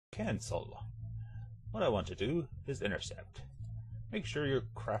Cancel. What I want to do is intercept. Make sure your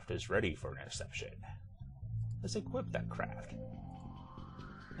craft is ready for interception. Let's equip that craft.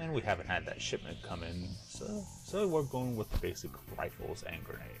 And we haven't had that shipment come in, so we're going with basic rifles and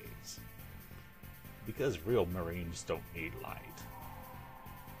grenades. Because real Marines don't need light.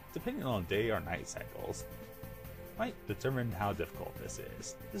 Depending on day or night cycles, might determine how difficult this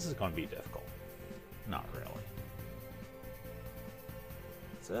is. This is going to be difficult. Not really.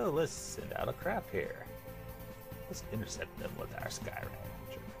 So let's send out a craft here. Let's intercept them with our Sky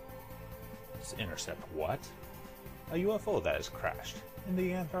Ranger. Let's intercept what? A UFO that has crashed in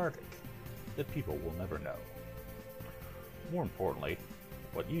the Antarctic. The people will never know. More importantly,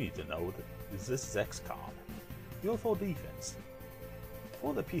 what you need to know is this is XCOM, UFO Defense,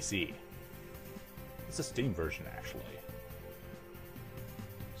 for the PC. It's a Steam version, actually.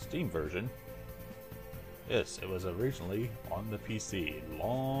 Steam version? Yes, it was originally on the PC a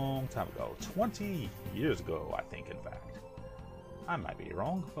long time ago. 20 years ago, I think, in fact. I might be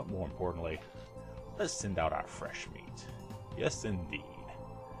wrong, but more importantly, let's send out our Freshmeat. Yes, indeed.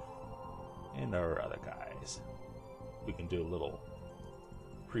 And our other guys. We can do a little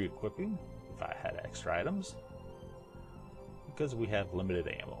pre-equipping if I had extra items. Because we have limited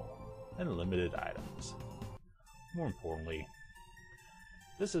ammo and limited items. More importantly,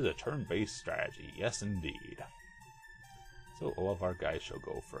 this is a turn-based strategy, yes indeed. So all of our guys shall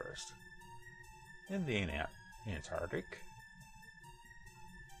go first. In the Antarctic,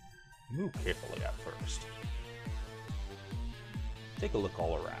 move carefully at first. Take a look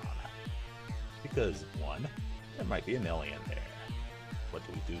all around. Because, one, there might be an alien there. What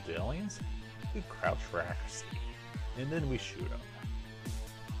do we do to aliens? We crouch for accuracy, and then we shoot them.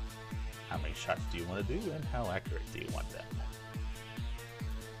 How many shots do you want to do, and how accurate do you want them?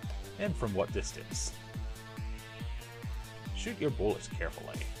 And from what distance? Shoot your bullets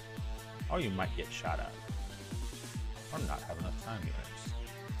carefully, or you might get shot up, or not have enough time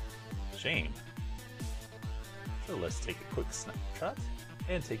units. Shame. So let's take a quick snapshot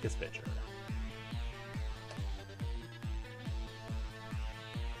and take this picture.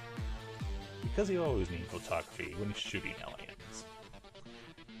 Because you always need photography when you're shooting aliens.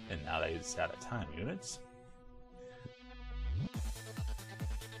 And now that it's out of time units,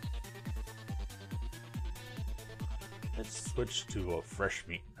 let's switch to a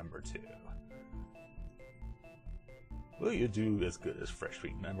Freshmeat number 2. Will you do as good as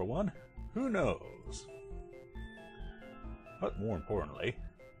Freshmeat number 1? Who knows? But more importantly,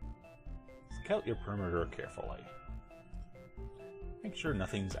 scout your perimeter carefully. Make sure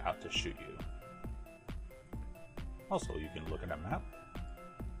nothing's out to shoot you. Also, you can look at a map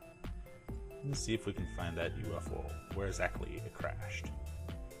and see if we can find that UFO, where exactly it crashed.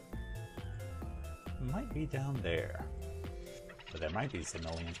 It might be down there, but there might be some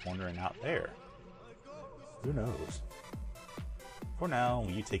aliens wandering out there. Who knows? For now,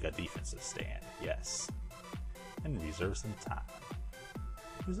 you take a defensive stand, yes, and reserve some time.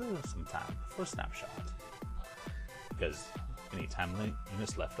 Reserve some time for a snapshot, because any time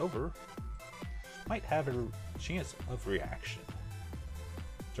units left over might have a chance of reaction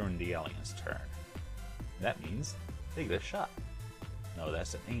during the alien's turn. That means they get a shot. No,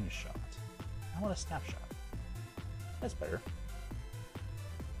 that's an aim shot. I want a snapshot. That's better.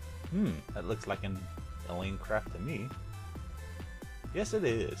 That looks like an alien craft to me. Yes, it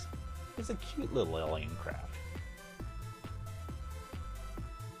is. It's a cute little alien craft.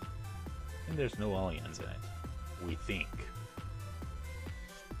 And there's no aliens in it, we think.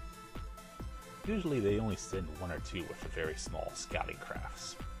 Usually they only send 1 or 2 with the very small scouting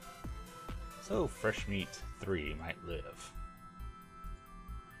crafts. So Freshmeat 3 might live.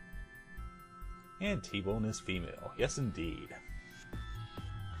 And T-Bone is female, yes indeed.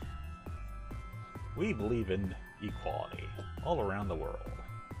 We believe in equality all around the world.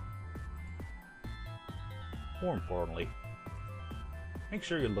 More importantly, make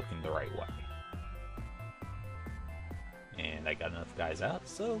sure you're looking the right way. And I got enough guys out,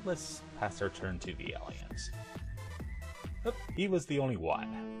 so let's pass our turn to the aliens. Oh, he was the only one.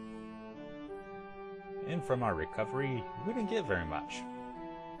 And from our recovery, we didn't get very much.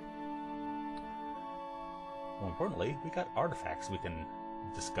 More importantly, we got artifacts we can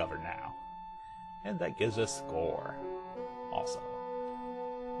discover now. And that gives us score. Also,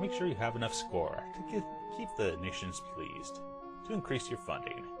 make sure you have enough score to keep the nations pleased, to increase your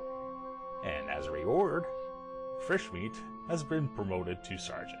funding. And as a reward, Freshmeat has been promoted to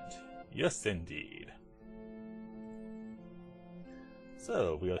Sergeant. Yes, indeed.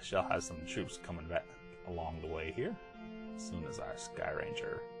 So, we shall have some troops coming back along the way here, as soon as our Sky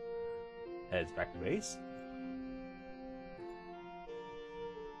Ranger heads back to base.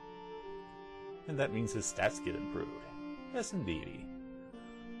 and that means his stats get improved. Yes, indeedy.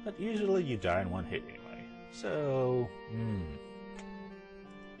 But usually you die in one hit anyway, so...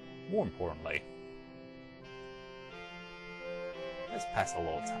 More importantly, let's pass a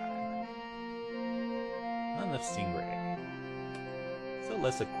little time. Not enough stingray. So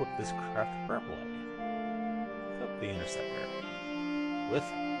let's equip this craft properly. Equip the interceptor with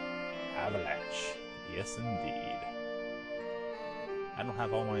avalanche. Yes, indeed. I don't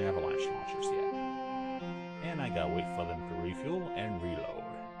have all my avalanche launchers yet, and I gotta wait for them to refuel and reload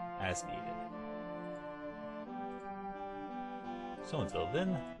as needed. So until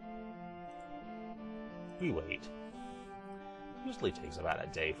then, we wait. Usually takes about a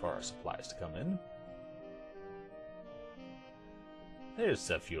day for our supplies to come in. There's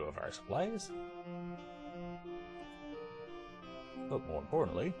a few of our supplies. But more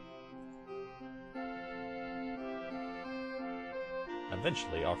importantly,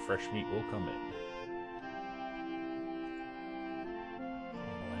 eventually our fresh meat will come in.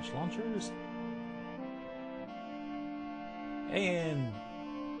 Avalanche launchers. And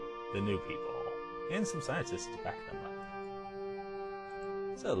the new people. And some scientists to back them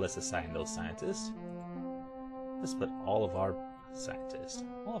up. So let's assign those scientists. Let's put all of our scientists,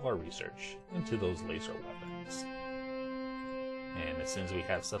 all of our research, into those laser weapons. And as soon as we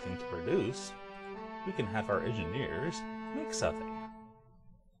have something to produce, we can have our engineers make something.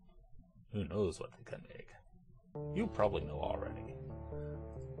 Who knows what they can make? You probably know already.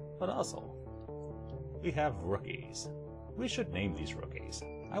 But also, we have rookies. We should name these rookies.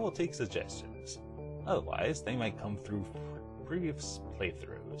 I will take suggestions. Otherwise, they might come through previous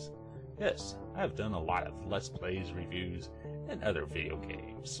playthroughs. Yes, I have done a lot of Let's Plays, reviews, and other video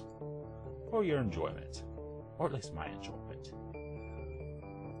games. For your enjoyment. Or at least my enjoyment.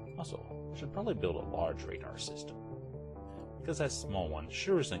 Also, I should probably build a large radar system. Because that small one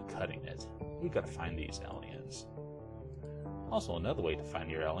sure isn't cutting it. We gotta find these aliens. Also, another way to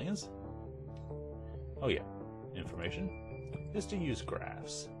find your aliens, oh yeah, information, is to use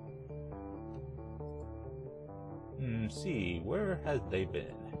graphs. See, where have they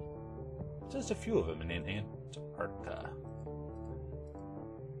been? Just a few of them in Antarctica.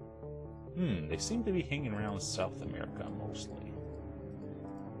 They seem to be hanging around South America mostly.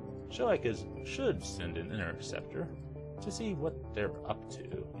 So I should send an interceptor to see what they're up to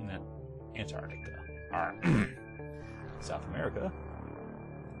in that Antarctica. South America.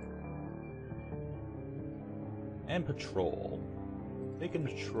 And patrol. They can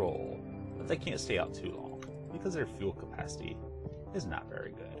patrol, but they can't stay out too long because their fuel capacity is not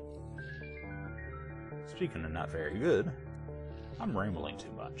very good. Speaking of not very good, I'm rambling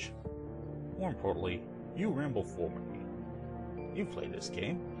too much. More importantly, you ramble for me. You've played this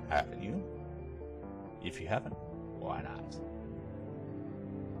game, haven't you? If you haven't, why not?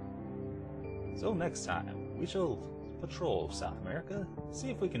 So next time, we shall patrol South America, see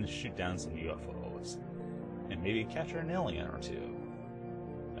if we can shoot down some UFOs, and maybe capture an alien or two.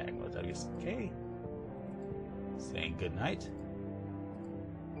 magmawk, saying good night,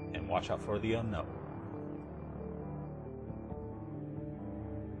 and watch out for the unknown.